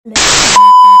Let's get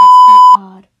credit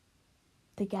card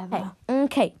together.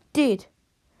 Okay, dude.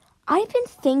 I've been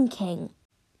thinking,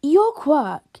 your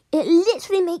quirk, it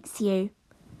literally makes you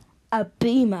a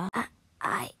boomer. You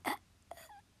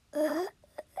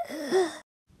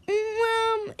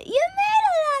made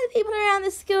a lot of people around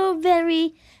the school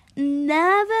very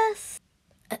nervous.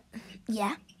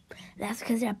 Yeah, that's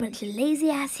because they're a bunch of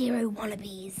lazy-ass hero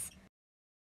wannabes.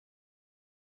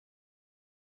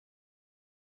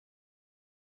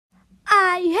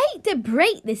 I hate to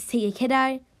break this to you,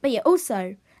 kiddo, but you're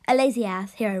also a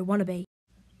lazy-ass hero wannabe.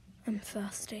 I'm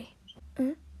thirsty.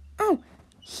 Oh,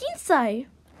 Shinso,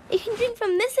 you can drink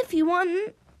from this if you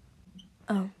want.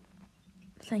 Oh,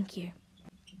 thank you.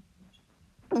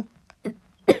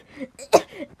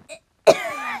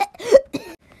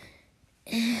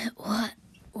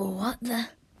 What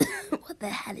the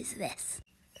hell is this?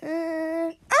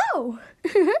 Oh,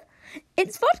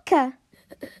 it's vodka.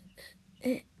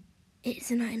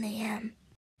 It's 9 a.m.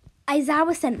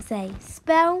 Aizawa Sensei,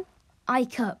 spell I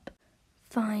cup.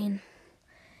 Fine.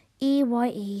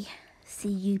 E-Y-E-C-U-P.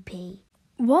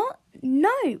 What?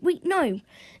 No, wait, no.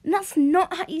 That's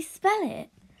not how you spell it.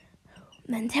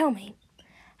 Then tell me,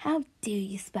 how do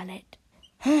you spell it?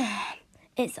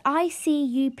 It's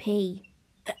I-C-U-P.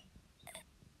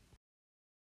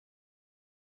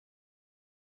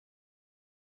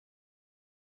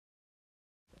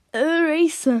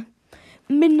 Eraser.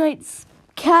 Midnight's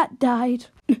cat died.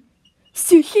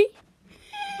 Sushi?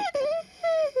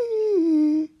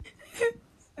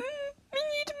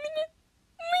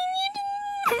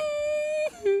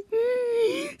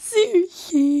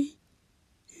 Sushi.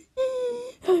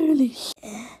 Holy shit.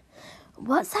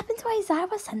 What's happened to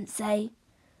Aizawa Sensei?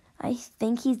 I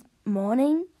think he's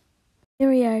mourning.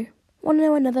 Mirio, want to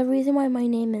know another reason why my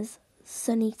name is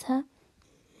Sunita?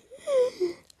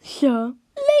 Sure.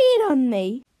 Lay it on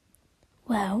me.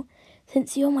 Well,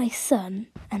 since you're my son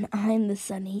and I'm the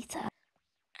Sun Eater.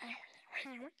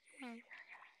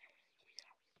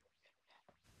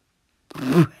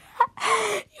 Your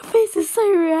face is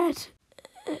so red.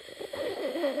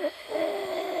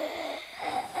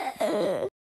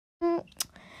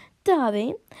 Darby,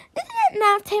 isn't it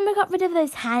now time I got rid of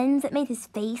those hands that made his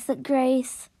face look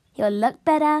gross? He'll look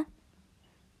better.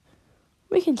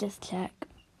 We can just check.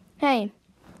 Hey,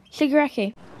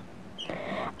 Shigaraki.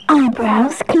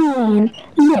 Eyebrows clean,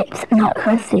 lips not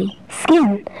crusty,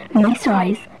 skin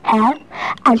moisturized, hair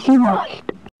actually washed.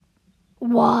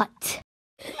 What?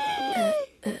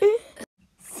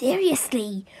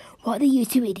 Seriously, what do you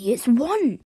two idiots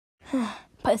want? Put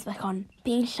this back on.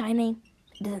 Being shiny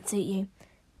doesn't suit you.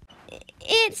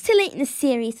 It's too late in the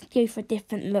series to go for a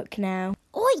different look now.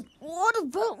 Oi, what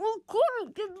about my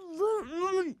current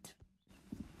development?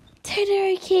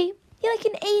 Todoroki, you're like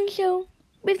an angel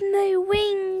with no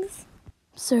wings.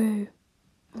 So,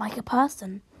 like a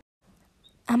person.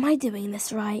 Am I doing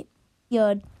this right?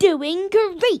 You're doing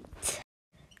great!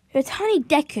 You're a tiny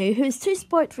Deku who is too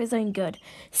spoilt for his own good,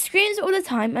 screams all the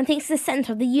time and thinks he's the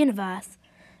centre of the universe.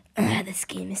 This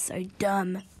game is so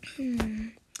dumb.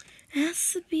 It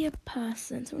has to be a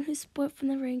person, someone who's spoilt from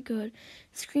their own good,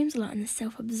 screams a lot and is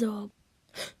self-absorbed.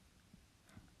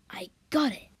 I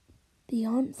got it. The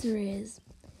answer is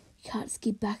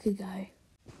Katsuki Bakugo.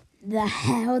 The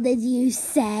hell did you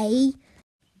say?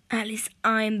 At least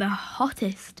I'm the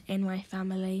hottest in my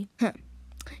family.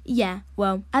 Yeah,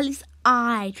 well, at least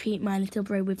I treat my little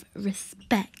bro with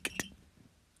respect.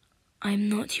 I'm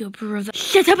not your brother.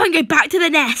 Shut up and go back to the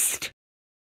nest!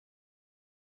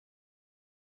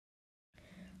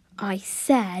 I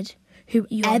said,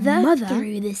 whoever mother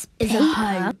threw this paper is a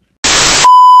hoe.